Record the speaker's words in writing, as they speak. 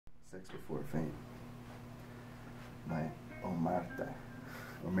Sex Before Fame by Marta.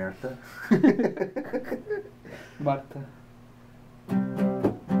 Marta? Marta.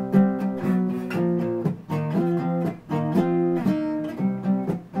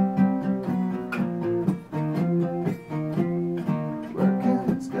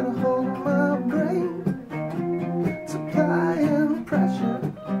 Working's got a hold of my brain, supply and pressure.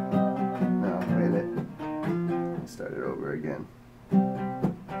 No, wait it. Start it over again.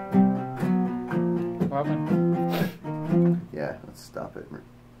 What happened? Yeah, let's stop it.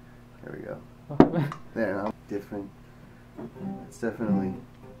 There we go. What happened? There, now. Different. It's definitely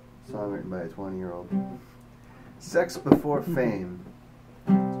a song written by a 20-year-old. Sex Before Fame.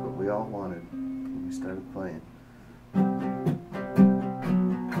 That's what we all wanted when we started playing.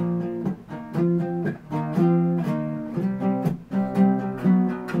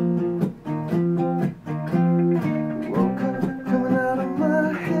 Woke up coming out of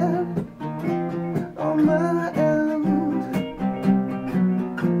my head on my end.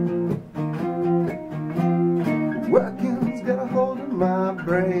 Working's got a hold of my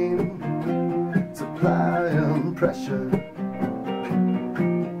brain, supply and pressure.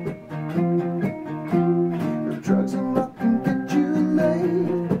 The drugs and rock can get you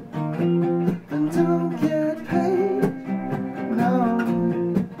laid and don't get paid. No.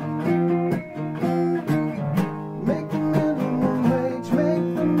 Make the minimum wage,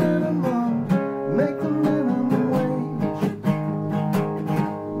 make the minimum, make the minimum wage.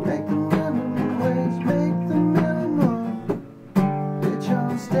 Make the minimum wage, make the minimum. Bitch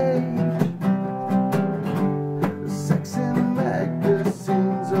on stage. Sex in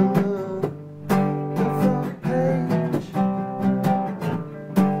magazines on the front page.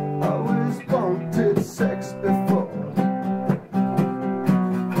 Always wanted sex before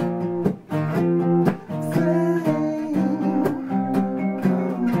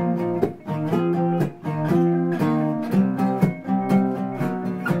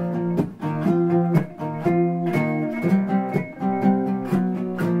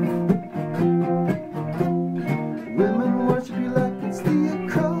women worship you like it's the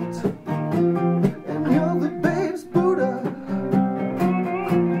occult, and you're the babe's Buddha.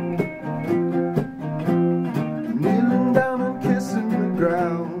 Kneeling down and kissing the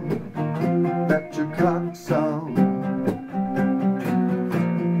ground that your cock's on.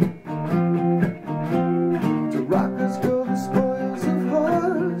 To rockers go the spoils of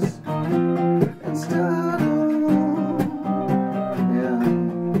whores and stardom. Yeah.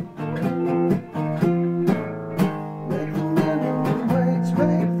 Make the minimum wage,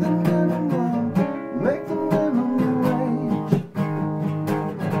 make the minimum, make the minimum wage.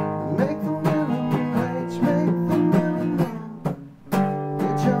 Make the minimum wage, make the minimum.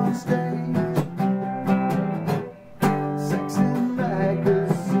 Bitch on stage. Sex in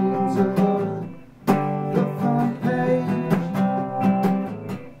magazines on the front page.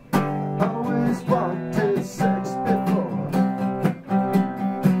 Always wanted sex before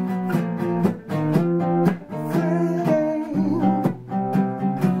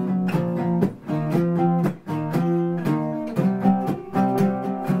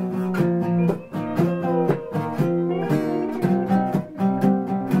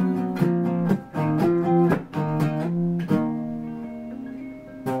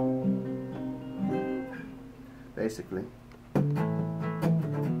basically.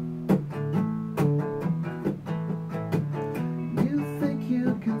 You think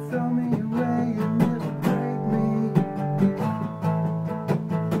you can throw me away and it'll break me,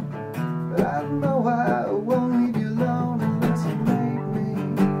 but I don't know why I won't leave you alone unless you make me.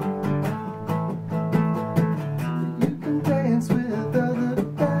 You can dance with other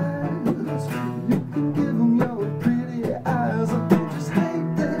guys, you can give them your pretty eyes. I don't just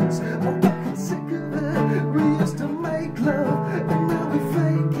hate this, I'm fucking sick of it. We used to make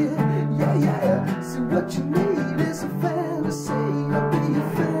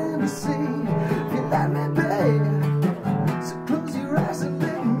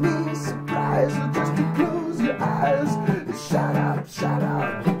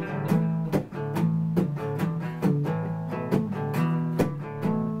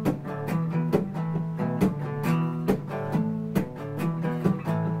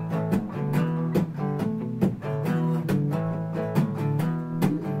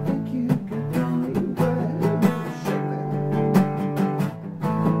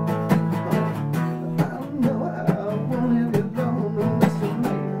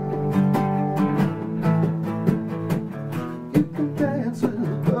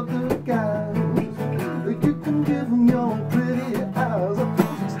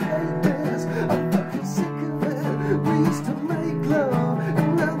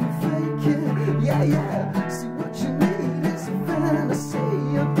Yeah, yeah. See, what you need is a fantasy,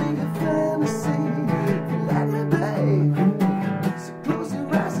 a bigger fantasy. If you let me, babe. So close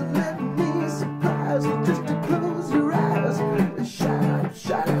your eyes and let me surprise you. Just to close your eyes and shut up,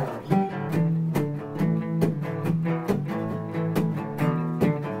 shut up.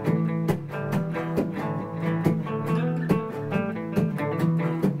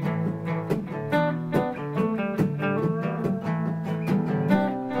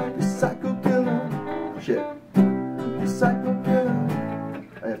 Psycho killer, shit. You psycho killer.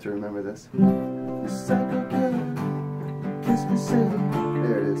 I have to remember this. You psycho killer. Kiss me, say.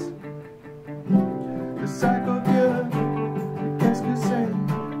 There it is. You psycho killer. Kiss me, say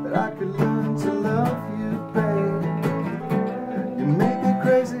that I could learn to love you, babe. You may be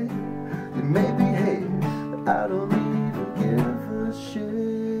crazy, you may behave, but I don't even give a shit.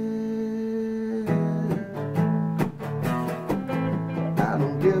 I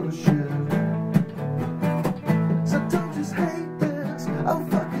don't give a shit. So don't just hate this, I'm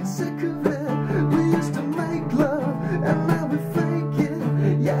fucking sick of it. We used to make love, and now we fake it.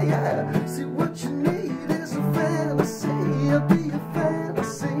 Yeah, yeah. See, what you need is a fantasy, I'll be a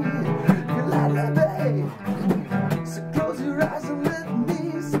fantasy. You like that, babe? So close your eyes and let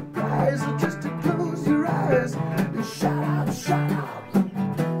me surprise you. Just to close your eyes and shut up, shut up.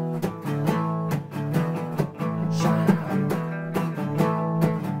 Shut up.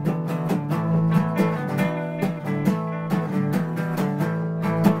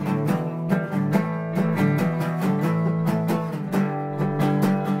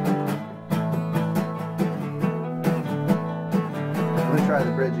 Let me try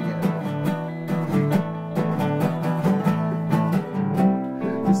the bridge again.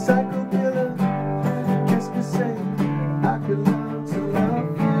 You psycho killer, kiss me, say I could learn to love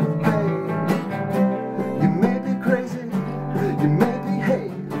you, babe. You may be crazy, you may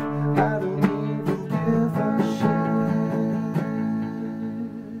behave, I don't even give a shit.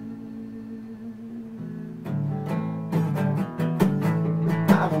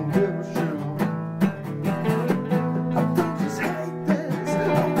 I don't give a shit.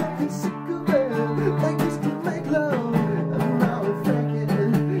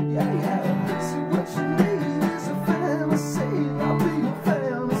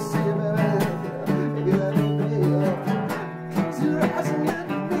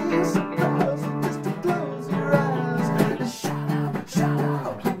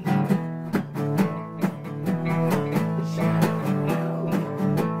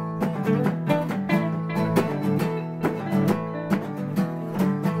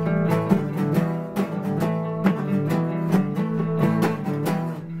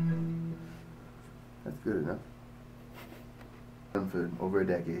 That's good enough. Done for over a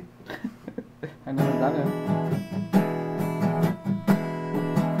decade. I never done it.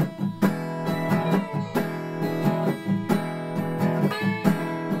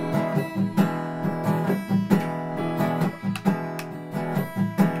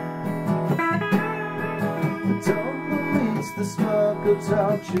 The tone meets the smuggler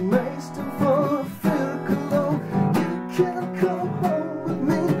talk. She makes them for a feel cologne. You can't come home with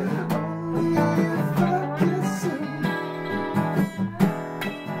me, only if I can see.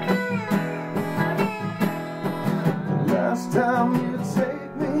 The last time you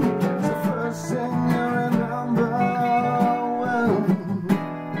take me, it's the first thing you remember. Well,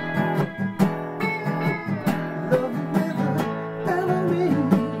 love with an enemy,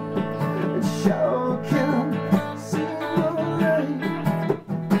 it sure can seem alright.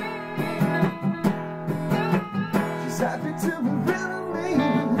 She's happy to be rid of me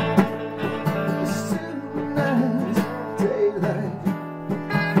as soon as daylight.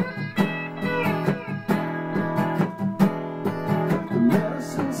 The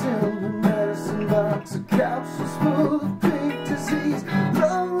medicine's in the medicine box, a capsule's full of pink disease.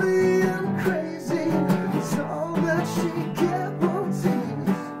 Lonely and crazy, it's all that she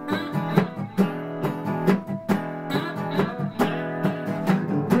guarantees.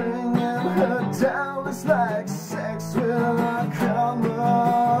 And bringing her down is like sex with a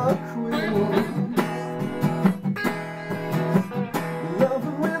karma queen.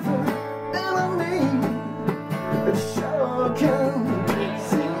 Loving with an enemy, it sure can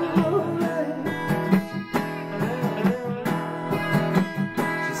seem alright.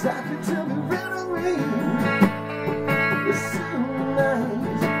 She's happy to be rid of me as soon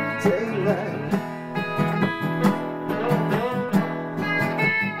as daylight.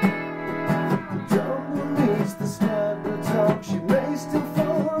 The double needs the smuggler talk. She makes them fall.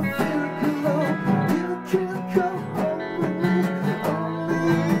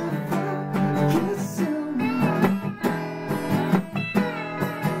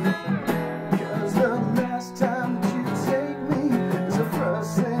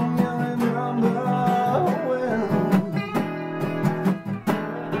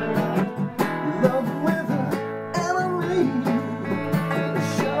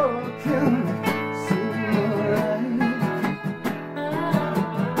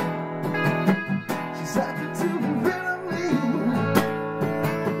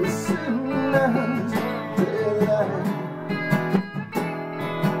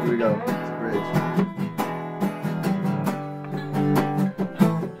 Here we go. It's a bridge.